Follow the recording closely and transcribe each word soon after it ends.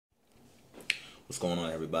What's going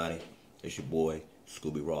on, everybody? It's your boy,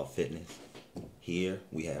 Scooby Raw Fitness. Here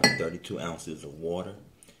we have 32 ounces of water.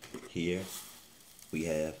 Here we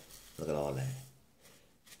have, look at all that,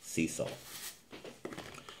 sea salt.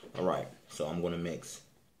 Alright, so I'm going to mix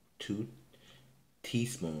 2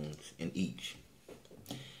 teaspoons in each.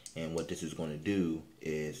 And what this is going to do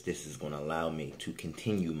is this is going to allow me to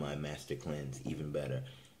continue my master cleanse even better.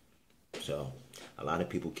 So, a lot of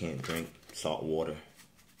people can't drink salt water.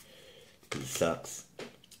 It sucks.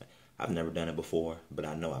 I've never done it before, but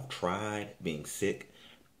I know I've tried being sick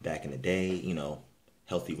back in the day. You know,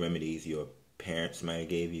 healthy remedies your parents might have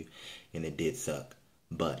gave you, and it did suck.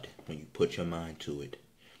 But when you put your mind to it,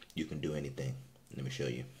 you can do anything. Let me show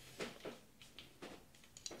you.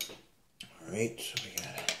 Alright, so we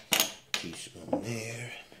got a teaspoon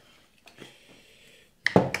there.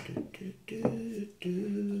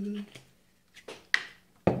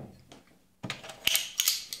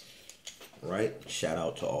 Right, shout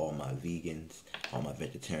out to all my vegans, all my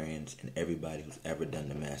vegetarians, and everybody who's ever done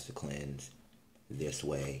the master cleanse this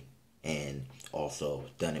way, and also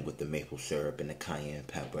done it with the maple syrup and the cayenne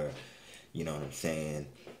pepper, you know what I'm saying,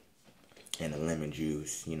 and the lemon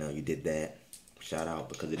juice. You know, you did that. Shout out,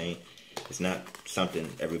 because it's not something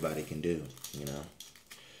everybody can do, you know.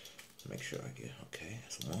 Make sure I get, okay,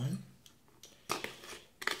 that's 1.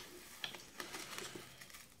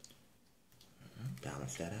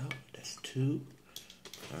 Balance that out. That's 2.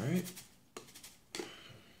 All right.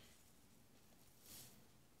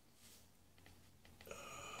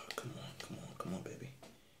 Come on, baby.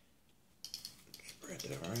 Spread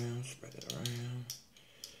it around.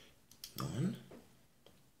 1. And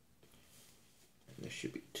this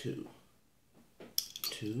should be 2.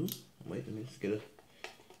 2. Wait, let me just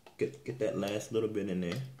get that last little bit in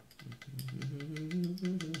there.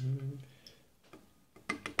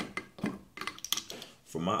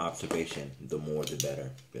 From my observation, the more the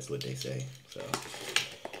better. That's what they say. So,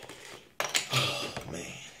 oh man,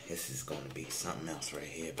 this is going to be something else right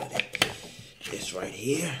here, buddy. This right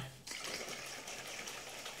here.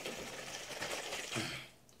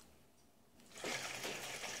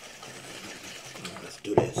 Come on, let's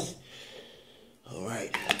do this. All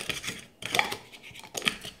right.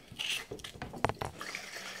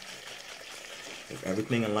 If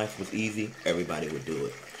everything in life was easy, everybody would do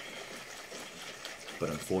it. But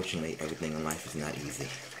unfortunately, everything in life is not easy.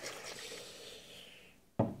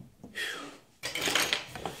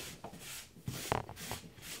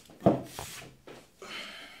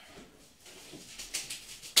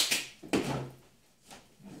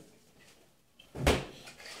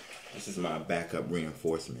 This is my backup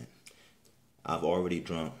reinforcement. I've already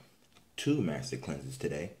drunk 2 master cleanses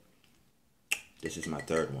today. This is my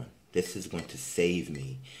 3rd one. This is going to save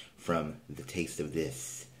me from the taste of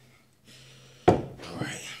this.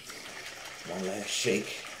 Alright, one last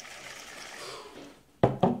shake.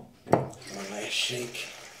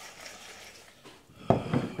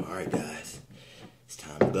 Alright guys, it's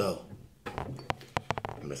time to go.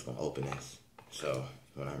 I'm just going to open this, so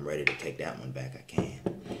when I'm ready to take that one back, I can.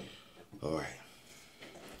 Alright.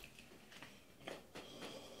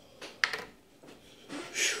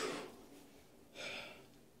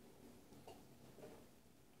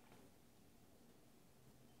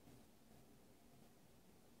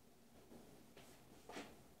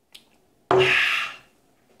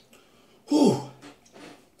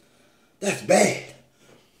 That's bad.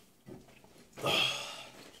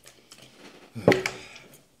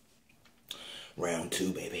 Round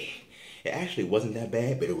 2, baby. It actually wasn't that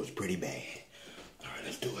bad, but it was pretty bad. All right,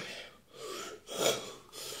 let's do it.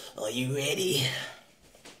 Are you ready?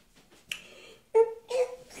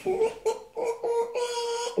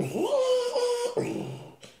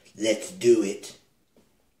 Let's do it.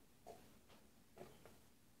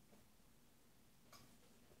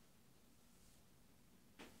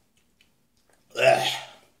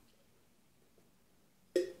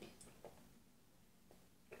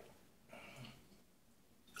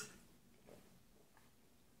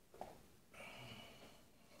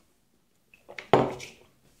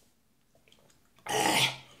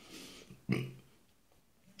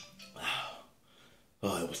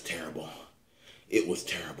 Oh, it was terrible. It was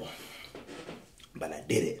terrible. But I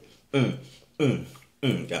did it.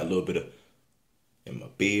 Got a little bit of in my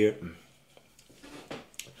beard.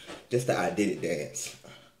 Just the I did it dance.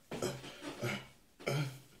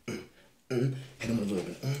 Hit him a little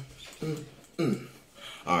bit.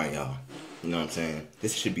 Alright, y'all. You know what I'm saying?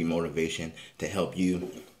 This should be motivation to help you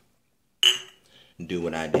do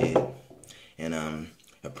what I did. And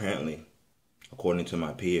apparently, according to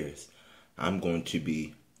my peers, I'm going to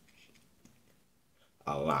be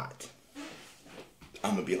a lot.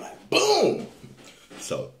 I'm going to be like, boom!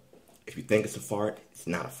 So, if you think it's a fart, it's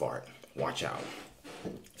not a fart. Watch out.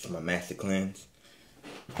 It's my Master Cleanse.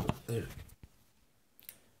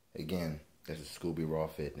 Again, this is Scooby Raw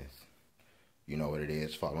Fitness. You know what it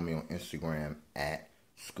is. Follow me on Instagram at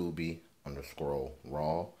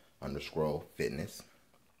Scooby_Raw_Fitness.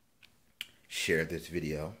 Share this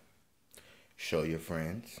video. Show your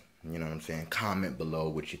friends. You know what I'm saying? Comment below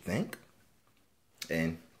what you think.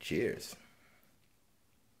 And cheers.